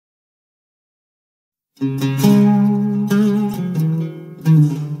I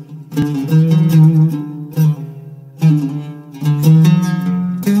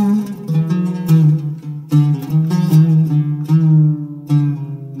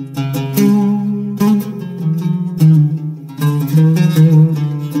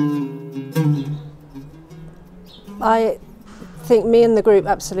think me and the group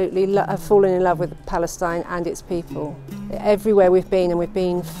absolutely have fallen in love with Palestine and its people. Everywhere we've been, and we've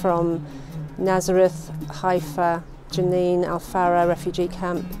been from Nazareth, Haifa, Jenin, Al-Farah refugee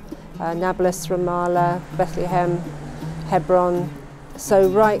camp, Nablus, Ramallah, Bethlehem, Hebron, so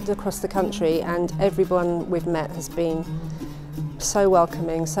right across the country, and everyone we've met has been so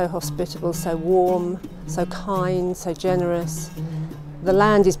welcoming, so hospitable, so warm, so kind, so generous. The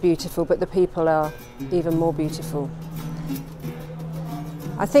land is beautiful, but the people are even more beautiful.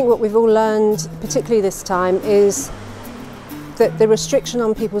 I think what we've all learned, particularly this time, is that the restriction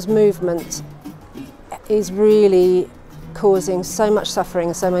on people's movement is really causing so much suffering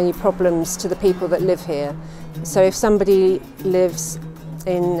and so many problems to the people that live here. So if somebody lives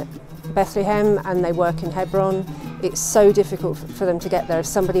in Bethlehem and they work in Hebron, it's so difficult for them to get there. If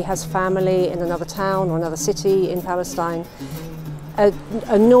somebody has family in another town or another city in Palestine,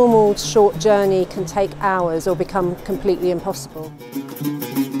 a normal short journey can take hours or become completely impossible.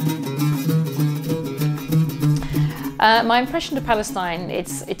 My impression of Palestine,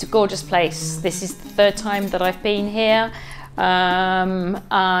 it's a gorgeous place. This is the third time that I've been here, and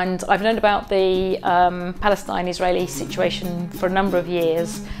I've learned about the Palestine-Israeli situation for a number of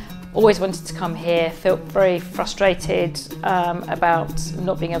years. Always wanted to come here, felt very frustrated about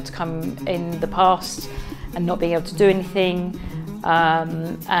not being able to come in the past and not being able to do anything.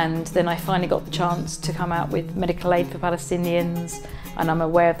 And then I finally got the chance to come out with medical aid for Palestinians, and I'm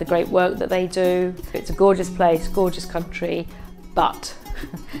aware of the great work that they do. It's a gorgeous place, gorgeous country, but,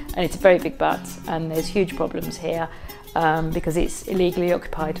 and it's a very big but, and there's huge problems here because it's illegally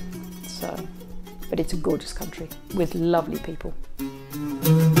occupied. So, but it's a gorgeous country with lovely people.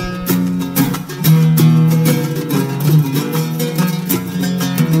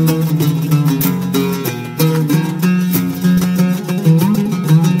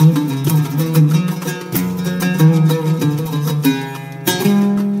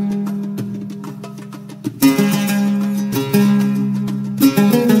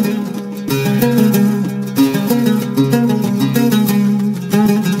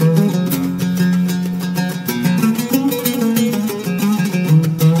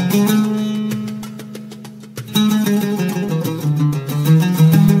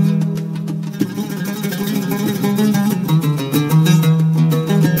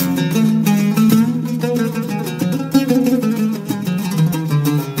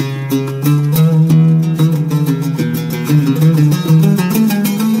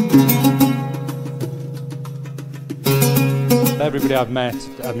 Everybody I've met,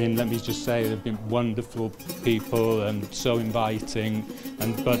 I mean, let me just say, they've been wonderful people and so inviting,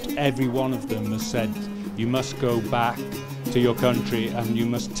 but every one of them has said, you must go back to your country and you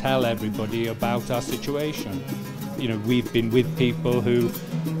must tell everybody about our situation. You know, we've been with people who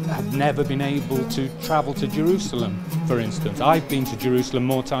have never been able to travel to Jerusalem, for instance. I've been to Jerusalem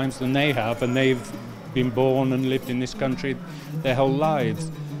more times than they have, and they've been born and lived in this country their whole lives.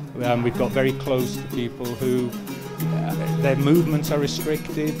 We've got very close to people who their movements are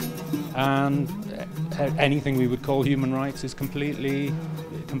restricted, and anything we would call human rights is completely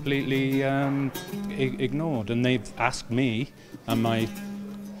ignored. And they've asked me and my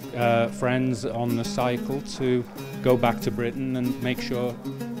friends on the cycle to go back to Britain and make sure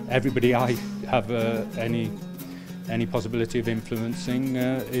everybody I have any possibility of influencing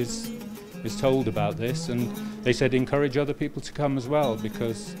is told about this. And they said encourage other people to come as well,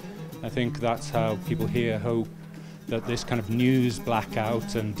 because I think that's how people here hope that this kind of news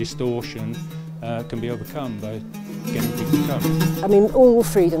blackout and distortion can be overcome by getting people to come. I mean, all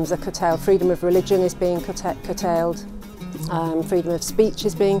freedoms are curtailed. Freedom of religion is being curtailed, freedom of speech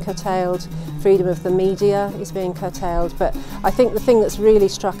is being curtailed, freedom of the media is being curtailed, but I think the thing that's really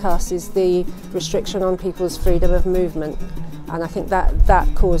struck us is the restriction on people's freedom of movement, and I think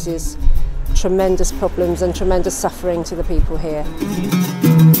that causes tremendous problems and tremendous suffering to the people here.